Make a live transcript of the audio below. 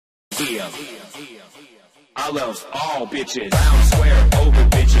Yeah. I love all bitches. Round, square, oval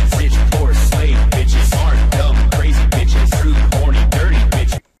bitches. Rich, poor, slave bitches. Smart, dumb, crazy bitches. Rude, horny, dirty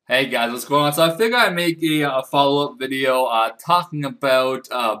bitches. Hey guys, what's going on? So I figured I'd make a follow-up video talking about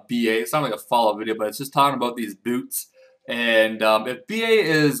BA. It's not like a follow-up video, but it's just talking about these boots and if BA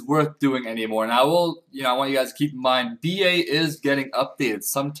is worth doing anymore. And I will, I want you guys to keep in mind, BA is getting updated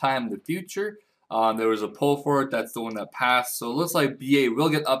sometime in the future. There was a poll for it. That's the one that passed. So it looks like BA will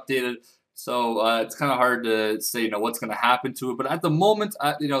get updated. So it's kind of hard to say, what's going to happen to it. But at the moment,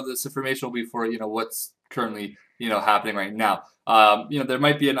 this information will be for, what's currently, happening right now. There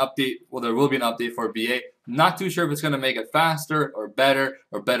might be an update. Well, there will be an update for BA. Not too sure if it's going to make it faster or better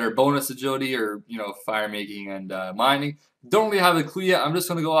bonus agility or, fire making and mining. Don't really have a clue yet. I'm just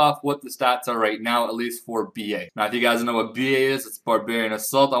going to go off what the stats are right now, at least for BA. Now, if you guys know what BA is, it's Barbarian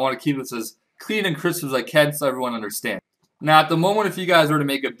Assault. I want to keep this as clean and crisp as I can so everyone understands. Now, at the moment, if you guys were to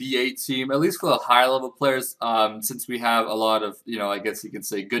make a BA team, at least for the higher level players, since we have a lot of, I guess you can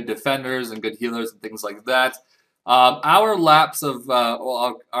say good defenders and good healers and things like that, our laps of,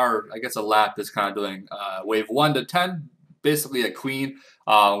 I guess a lap is kind of doing wave 1 to 10, basically a queen.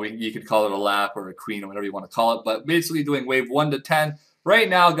 You could call it a lap or a queen or whatever you want to call it, but basically doing wave 1 to 10. Right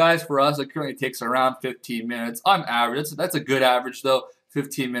now, guys, for us, it currently takes around 15 minutes on average. That's a good average, though.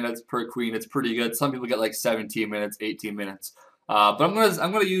 15 minutes per queen, it's pretty good. Some people get like 17 minutes, 18 minutes. But I'm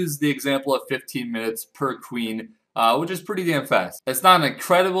gonna use the example of 15 minutes per queen, which is pretty damn fast. It's not an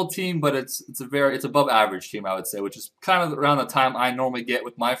incredible team, but it's above average team, I would say, which is kind of around the time I normally get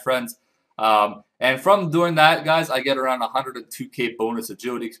with my friends. And from doing that, guys, I get around 102k bonus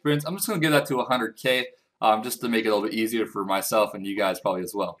agility experience. I'm just gonna give that to 100k, just to make it a little bit easier for myself and you guys probably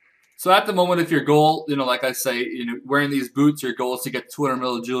as well. So at the moment, if your goal, like I say, wearing these boots, your goal is to get 200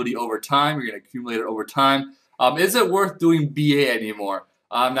 mil agility over time. You're going to accumulate it over time. Is it worth doing BA anymore?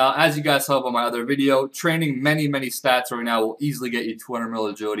 Now, as you guys saw on my other video, training many stats right now will easily get you 200 mil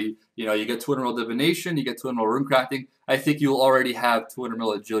agility. You get 200 mil divination, you get 200 mil rune crafting. I think you'll already have 200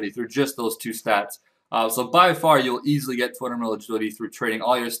 mil agility through just those two stats. So by far, you'll easily get 200 mil agility through training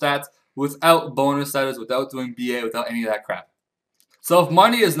all your stats without bonus, that is, without doing BA, without any of that crap. So if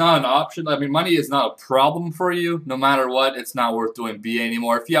money is not an option, money is not a problem for you, no matter what, it's not worth doing BA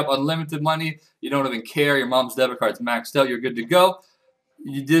anymore. If you have unlimited money, you don't even care, your mom's debit card's maxed out, you're good to go.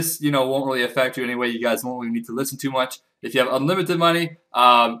 This, won't really affect you anyway. You guys won't really need to listen too much. If you have unlimited money,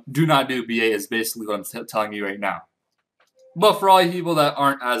 do not do BA is basically what I'm telling you right now. But for all you people that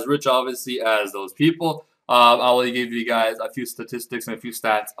aren't as rich, obviously, as those people, I will give you guys a few statistics and a few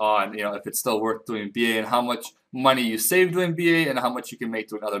stats on, if it's still worth doing BA and how much money you save doing BA and how much you can make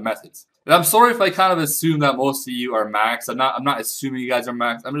doing other methods. And I'm sorry if I kind of assume that most of you are maxed. I'm not assuming you guys are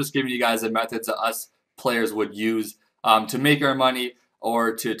maxed. I'm just giving you guys the methods that us players would use to make our money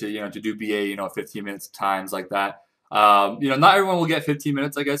or to do BA, 15 minutes times like that. Not everyone will get 15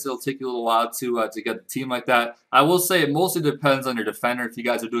 minutes. I guess it'll take you a little while to get the team like that. I will say it mostly depends on your defender. If you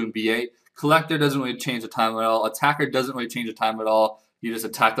guys are doing BA, collector doesn't really change the time at all. Attacker doesn't really change the time at all. You just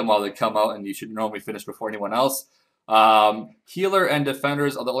attack them while they come out, and you should normally finish before anyone else. Healer and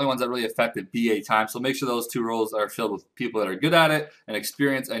defenders are the only ones that really affect the BA time. So make sure those two roles are filled with people that are good at it and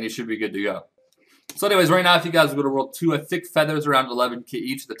experienced, and you should be good to go. So anyways, right now, if you guys go to World 2, thick feathers around 11k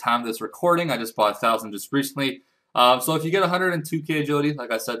each at the time of this recording. I just bought 1,000 just recently. So if you get 102k agility,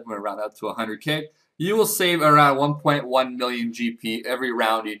 like I said, I'm going to round that to 100k. You will save around 1.1 million GP every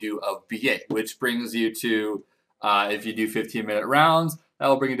round you do of BA, which brings you to, if you do 15-minute rounds, that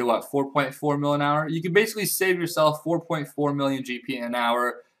will bring you to what, 4.4 mil an hour? You can basically save yourself 4.4 million GP an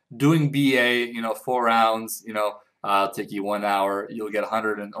hour doing BA, 4 rounds, it'll take you 1 hour. You'll get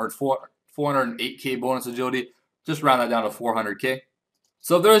 408k bonus agility. Just round that down to 400k.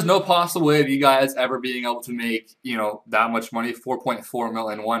 So there is no possible way of you guys ever being able to make, that much money, 4.4 mil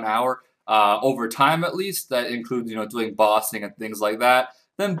in 1 hour. Over time at least, that includes, doing bossing and things like that,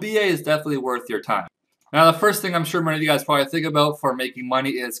 then BA is definitely worth your time. Now, the first thing I'm sure many of you guys probably think about for making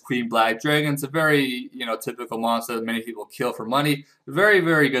money is Queen Black Dragon. It's a very, typical monster that many people kill for money.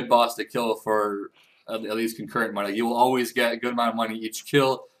 Very good boss to kill for at least concurrent money. You will always get a good amount of money each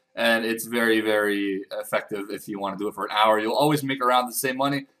kill, and it's very effective if you want to do it for an hour. You'll always make around the same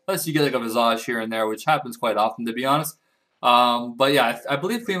money, unless you get like a visage here and there, which happens quite often, to be honest. But yeah, I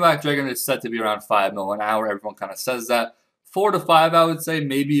believe Queen Black Dragon is set to be around 5 mil an hour. Everyone kind of says that. 4 to 5, I would say,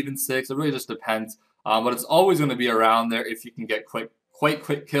 maybe even 6. It really just depends. But it's always going to be around there if you can get quite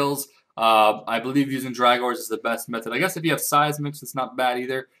quick kills. I believe using Dragors is the best method. I guess if you have Seismics, it's not bad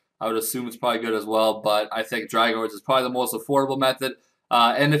either. I would assume it's probably good as well, but I think Dragors is probably the most affordable method.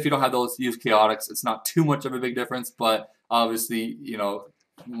 And if you don't have those, use Chaotix. It's not too much of a big difference, but obviously,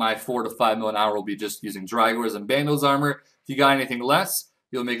 my 4 to 5 mil an hour will be just using Drygores and Bandos armor. If you got anything less,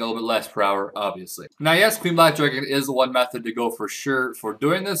 you'll make a little bit less per hour, obviously. Now, yes, Queen Black Dragon is one method to go for sure for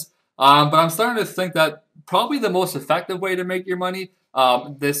doing this, but I'm starting to think that probably the most effective way to make your money,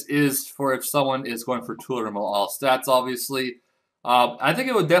 this is for if someone is going for tool removal all stats, obviously. I think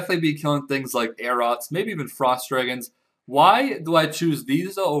it would definitely be killing things like Aerots, maybe even Frost Dragons. Why do I choose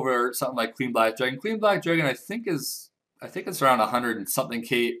these over something like Queen Black Dragon? Queen Black Dragon, I think it's around 100 and something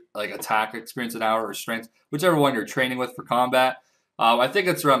K like attack experience an hour or strength, whichever one you're training with for combat. I think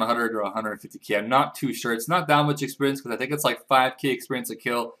it's around 100 or 150k. I'm not too sure. It's not that much experience because I think it's like 5k experience a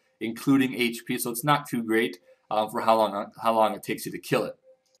kill, including HP. So it's not too great for how long it takes you to kill it.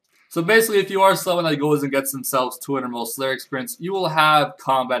 So basically, if you are someone that goes and gets themselves 200 mil Slayer experience, you will have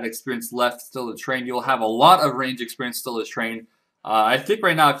combat experience left still to train. You'll have a lot of range experience still to train. I think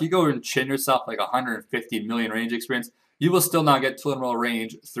right now, if you go and chin yourself like 150 million range experience, you will still not get 200 mil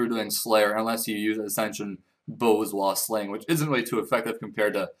range through doing Slayer unless you use Ascension bows while slaying, which isn't really too effective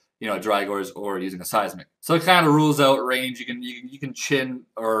compared to Drygores or using a seismic. So it kind of rules out range. You can chin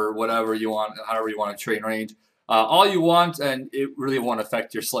or whatever you want, however you want to train range. All you want, and it really won't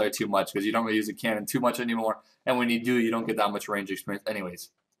affect your Slayer too much because you don't really use a cannon too much anymore. And when you do, you don't get that much range experience anyways.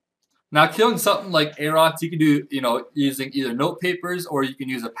 Now, killing something like Aerots, you can do, using either note papers or you can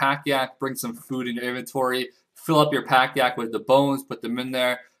use a pack yak, bring some food in your inventory, fill up your pack yak with the bones, put them in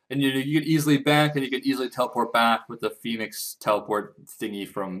there, and you can easily bank and you can easily teleport back with the Phoenix teleport thingy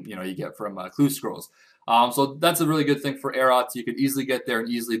from, you get from Clue Scrolls. So that's a really good thing for Aerots. You can easily get there and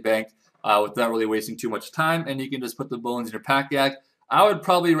easily bank without really wasting too much time, and you can just put the bones in your pack yak. I would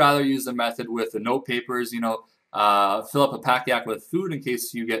probably rather use the method with the note papers, fill up a pack yak with food in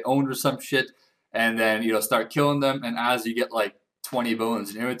case you get owned or some shit, and then, start killing them, and as you get like 20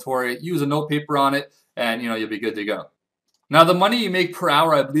 bones in inventory, use a note paper on it, and, you'll be good to go. Now, the money you make per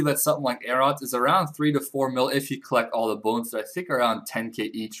hour, I believe that's something like Aerots, is around 3 to 4 mil if you collect all the bones. So I think around 10k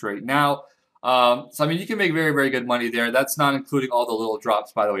each right now. So, I mean, you can make very, very good money there. That's not including all the little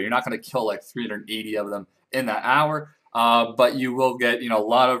drops, by the way. You're not going to kill like 380 of them in that hour. But you will get, a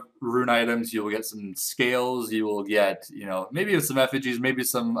lot of rune items. You will get some scales. You will get, maybe some effigies, maybe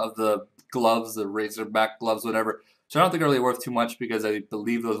some of the gloves, the razorback gloves, whatever. So I don't think they're really worth too much because I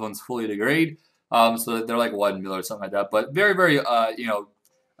believe those ones fully degrade. So they're like 1 mil or something like that. But very, very,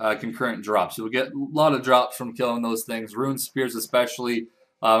 concurrent drops. You'll get a lot of drops from killing those things. Rune spears especially.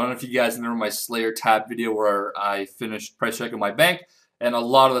 I don't know if you guys remember my Slayer tab video where I finished price checking my bank, and a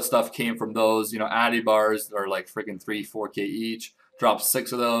lot of the stuff came from those. Addy bars are like freaking 3, 4k each. Drops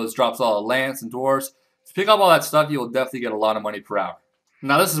 6 of those. Drops all the lance and dwarves. If you pick up all that stuff, you will definitely get a lot of money per hour.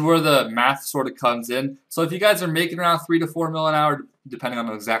 Now, this is where the math sort of comes in. So if you guys are making around 3 to 4 mil an hour, depending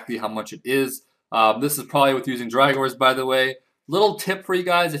on exactly how much it is, this is probably with using Drygores, by the way. Little tip for you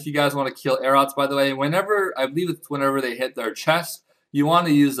guys, if you guys want to kill Aerots, by the way, I believe it's whenever they hit their chest, you want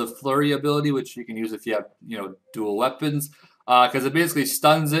to use the Flurry ability, which you can use if you have, dual weapons, because it basically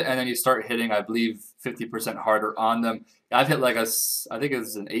stuns it, and then you start hitting, I believe, 50% harder on them. I've hit like I think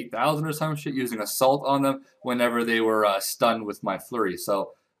it's an 8,000 or some shit using Assault on them whenever they were stunned with my Flurry.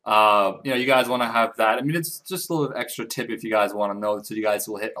 So, you guys want to have that. I mean, it's just a little extra tip if you guys want to know, so you guys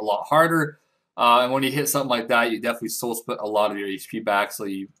will hit a lot harder. And when you hit something like that, you definitely soul split a lot of your HP back, so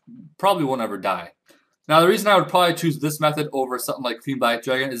you probably won't ever die. Now, the reason I would probably choose this method over something like Queen Black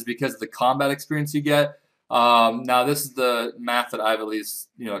Dragon is because of the combat experience you get. Now, this is the math that I've at least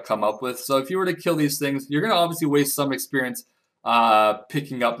come up with. So if you were to kill these things, you're going to obviously waste some experience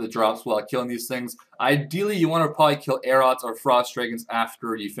picking up the drops while killing these things. Ideally, you want to probably kill Aerots or Frost Dragons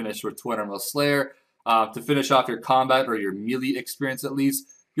after you finish with 200 mil Slayer. To finish off your combat or your melee experience at least,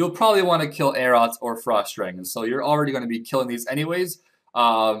 you'll probably want to kill Aerots or Frost Dragons. So you're already going to be killing these anyways.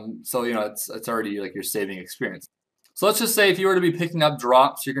 So it's already like your saving experience. So let's just say if you were to be picking up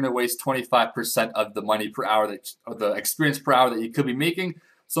drops, you're going to waste 25% of the money per hour or the experience per hour that you could be making.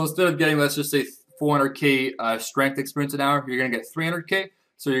 So instead of getting, let's just say 400k strength experience an hour, you're going to get 300k.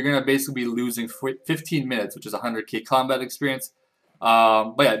 So you're going to basically be losing 15 minutes, which is 100k combat experience.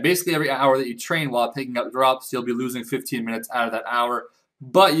 But yeah, basically every hour that you train while picking up drops, you'll be losing 15 minutes out of that hour.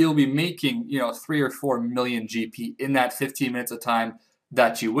 But you'll be making 3 or 4 million GP in that 15 minutes of time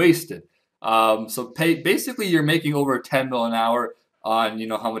that you wasted. So basically you're making over 10 mil an hour on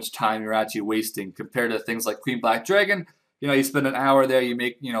how much time you're actually wasting compared to things like Queen Black Dragon. You spend an hour there, you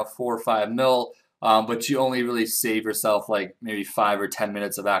make 4 or 5 mil, but you only really save yourself like maybe 5 or 10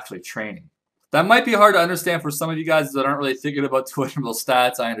 minutes of actually training. That might be hard to understand for some of you guys that aren't really thinking about 200 mil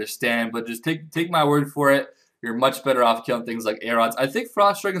stats. I understand, but just take my word for it. You're much better off killing things like Aerots. I think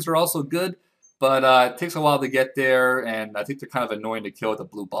Frost Dragons are also good, but it takes a while to get there, and I think they're kind of annoying to kill with the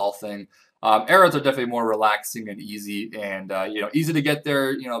blue ball thing. Arrows are definitely more relaxing and easy, and easy to get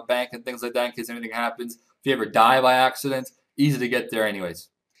there. Bank and things like that in case anything happens. If you ever die by accident, easy to get there anyways.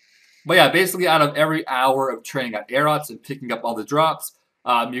 But yeah, basically out of every hour of training on Aerots and picking up all the drops,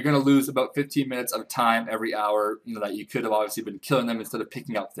 you're going to lose about 15 minutes of time every hour, that you could have obviously been killing them instead of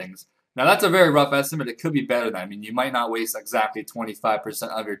picking up things. Now, that's a very rough estimate. It could be better than that. I mean, you might not waste exactly 25%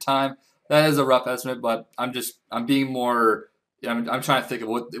 of your time. That is a rough estimate, but I'm being more, I'm trying to think of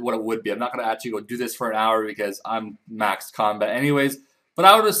what it would be. I'm not going to actually go do this for an hour because I'm maxed combat anyways, but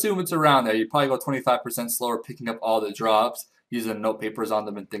I would assume it's around there. You'd probably go 25% slower picking up all the drops, using note papers on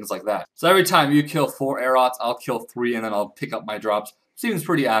them and things like that. So every time you kill 4 Aerots, I'll kill 3 and then I'll pick up my drops. Seems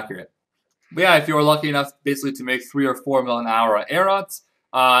pretty accurate. But yeah, if you were lucky enough basically to make 3 or 4 mil an hour on Aerots,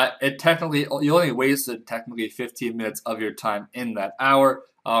 you only wasted technically 15 minutes of your time in that hour,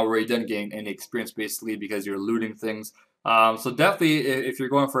 where you didn't gain any experience basically because you're looting things. So definitely, if you're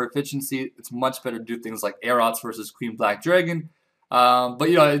going for efficiency, it's much better to do things like Aerots versus Queen Black Dragon. But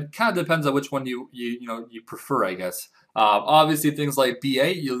it kind of depends on which one you prefer, I guess. Obviously, things like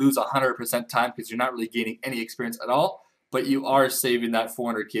BA, you lose 100% time because you're not really gaining any experience at all, but you are saving that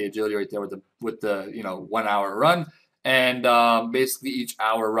 400k agility right there with the 1 hour run, and basically each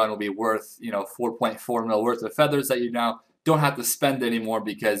hour run will be worth 4.4 mil worth of feathers that you now don't have to spend anymore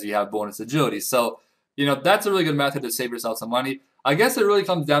because you have bonus agility. So that's a really good method to save yourself some money. I guess it really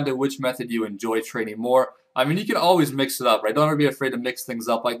comes down to which method you enjoy training more. I mean, you can always mix it up, right? Don't ever be afraid to mix things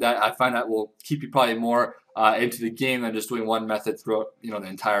up like that. I find that will keep you probably more into the game than just doing one method throughout, the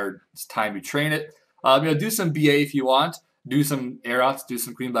entire time you train it. Do some BA if you want. Do some Aerots, do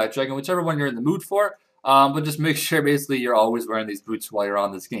some Queen Black Dragon, whichever one you're in the mood for. But just make sure basically you're always wearing these boots while you're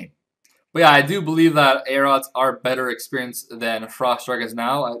on this game. But yeah, I do believe that Aerots are better experience than Frost Dragons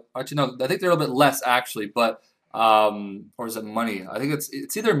now. Actually, no, I think they're a little bit less actually, but or is it money? I think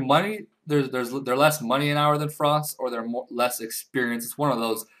it's either money. They're less money an hour than Frost, or they're less experience. It's one of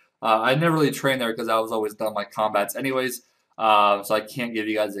those. I never really trained there because I was always done my combats anyways. So I can't give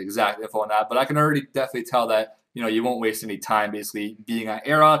you guys the exact info on that, but I can already definitely tell that you won't waste any time basically being on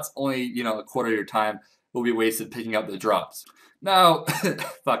Aerots. Only a quarter of your time will be wasted picking up the drops. Now,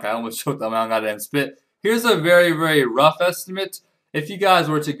 fuck, I almost choked on my own goddamn spit. Here's a very, very rough estimate. If you guys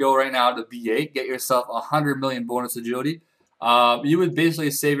were to go right now to B8, get yourself 100 million bonus agility, you would basically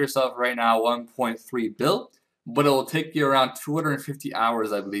save yourself right now 1.3 bill, but it will take you around 250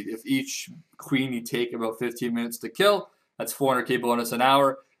 hours, I believe. If each queen you take about 15 minutes to kill, that's 400k bonus an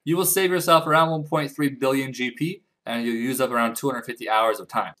hour. You will save yourself around 1.3 billion GP, and you'll use up around 250 hours of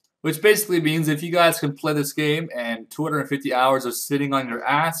time. Which basically means if you guys can play this game and 250 hours of sitting on your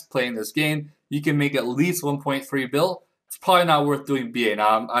ass playing this game, you can make at least 1.3 bill. It's probably not worth doing BA.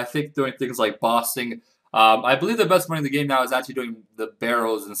 Now, I think doing things like bossing, I believe the best money in the game now is actually doing the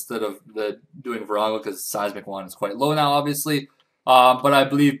barrows instead of doing Virago because Seismic Wand is quite low now, obviously. But I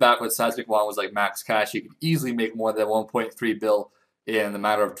believe back when Seismic Wand was like max cash, you could easily make more than 1.3 bill in the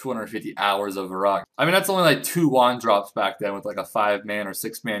matter of 250 hours of Virago. I mean, that's only like 2 wand drops back then with like a 5-man or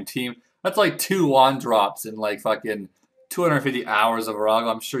 6-man team. That's like 2 wand drops in like fucking 250 hours of Virago.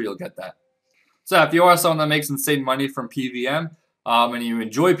 I'm sure you'll get that. So if you are someone that makes insane money from PVM, and you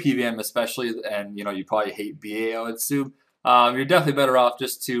enjoy PVM especially, and you probably hate BA, I would assume, you're definitely better off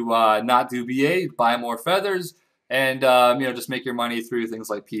just to not do BA, buy more feathers, and just make your money through things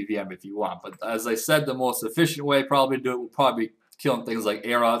like PVM if you want. But as I said, the most efficient way probably to do it will probably be killing things like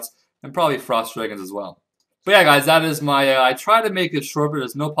Aerots and probably Frost Dragons as well. But yeah, guys, that is my. I try to make it short, but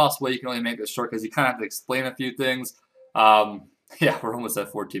there's no possible way you can only make this short because you kind of have to explain a few things. Yeah, we're almost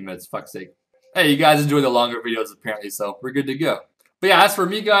at 14 minutes. Fuck's sake. Hey, you guys enjoy the longer videos apparently, so we're good to go. But yeah, as for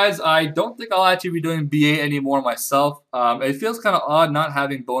me, guys, I don't think I'll actually be doing BA anymore myself. It feels kind of odd not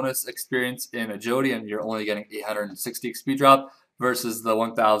having bonus experience in agility, and you're only getting 860 XP drop versus the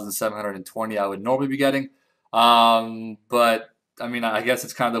 1,720 I would normally be getting. But I mean, I guess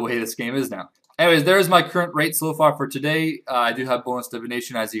it's kind of the way this game is now. Anyways, there's my current rate so far for today. I do have bonus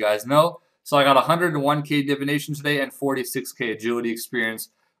divination, as you guys know. So I got 101k divination today and 46k agility experience,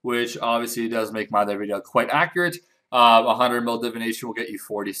 which obviously does make my other video quite accurate. 100 mil divination will get you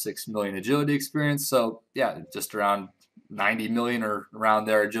 46 million agility experience. So yeah, just around 90 million or around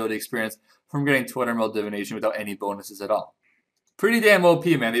there agility experience from getting 200 mil divination without any bonuses at all. Pretty damn OP,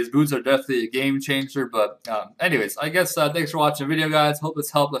 man. These boots are definitely a game changer. But anyways, I guess thanks for watching the video, guys. Hope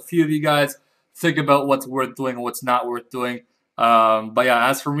this helped a few of you guys think about what's worth doing and what's not worth doing. But yeah,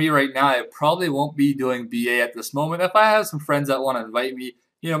 as for me right now, I probably won't be doing BA at this moment. If I have some friends that want to invite me,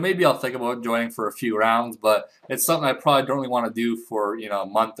 maybe I'll think about joining for a few rounds. But it's something I probably don't really want to do for, a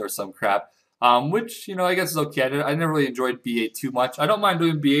month or some crap. which, you know, I guess is okay. I never really enjoyed BA too much. I don't mind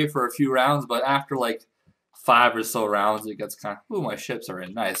doing BA for a few rounds, but after like 5 or so rounds, it gets kind of, ooh, my ships are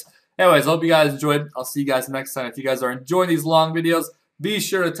in. Nice. Anyways, hope you guys enjoyed. I'll see you guys next time. If you guys are enjoying these long videos, be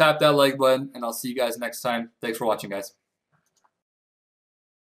sure to tap that like button, and I'll see you guys next time. Thanks for watching, guys.